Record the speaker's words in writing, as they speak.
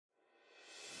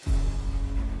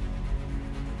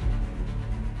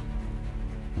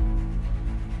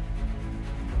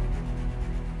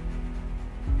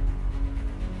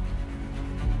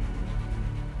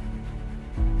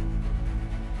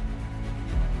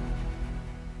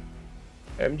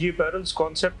MG Apparel's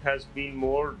concept has been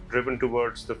more driven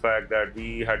towards the fact that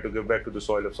we had to give back to the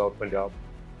soil of South Punjab,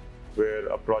 where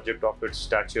a project of its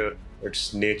stature,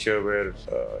 its nature, where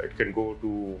it can go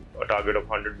to a target of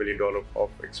 $100 million of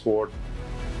export,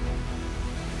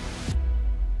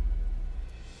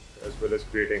 as well as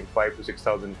creating 5,000 to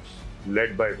 6,000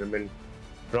 led by women,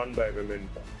 run by women.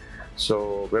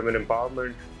 So women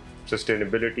empowerment,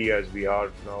 sustainability, as we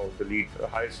are now the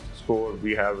highest score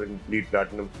we have in LEED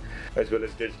Platinum, as well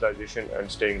as digitalization and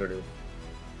staying renewable.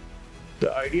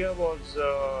 The idea was,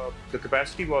 the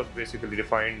capacity was basically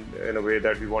defined in a way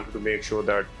that we wanted to make sure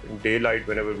that in daylight,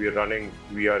 whenever we are running,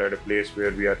 we are at a place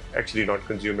where we are actually not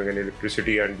consuming any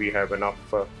electricity and we have enough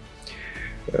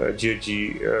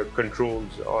DSG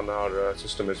controls on our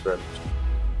system as well.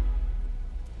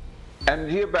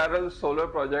 MG Apparel solar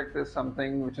project is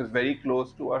something which is very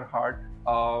close to our heart.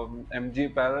 MG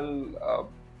Apparel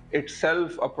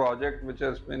itself a project which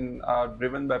has been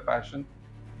driven by passion.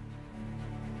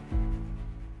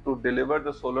 To deliver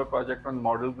the solar project on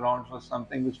model grounds was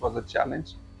something which was a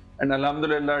challenge, and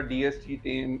Alhamdulillah DSG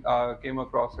team came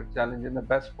across a challenge in the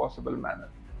best possible manner.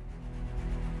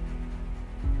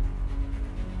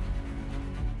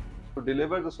 To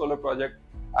deliver the solar project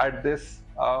at this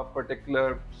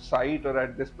particular site or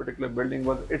at this particular building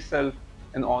was itself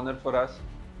an honor for us.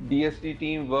 DSG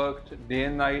team worked day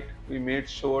and night. We made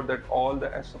sure that all the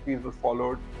SOPs were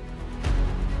followed.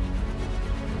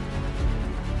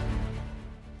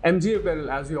 MG Apparel,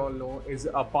 as you all know, is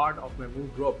a part of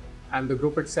Mahmood Group, and the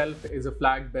group itself is a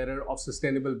flag bearer of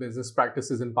sustainable business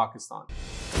practices in Pakistan.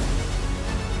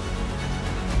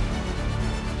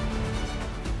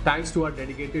 Thanks to our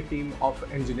dedicated team of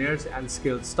engineers and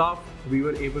skilled staff, we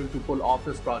were able to pull off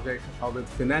this project with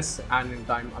finesse and in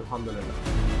time, alhamdulillah.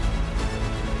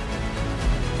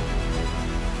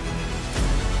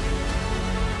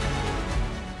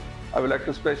 I would like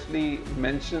to especially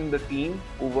mention the team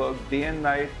who worked day and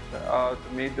night to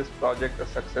make this project a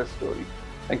success story.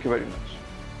 Thank you very much.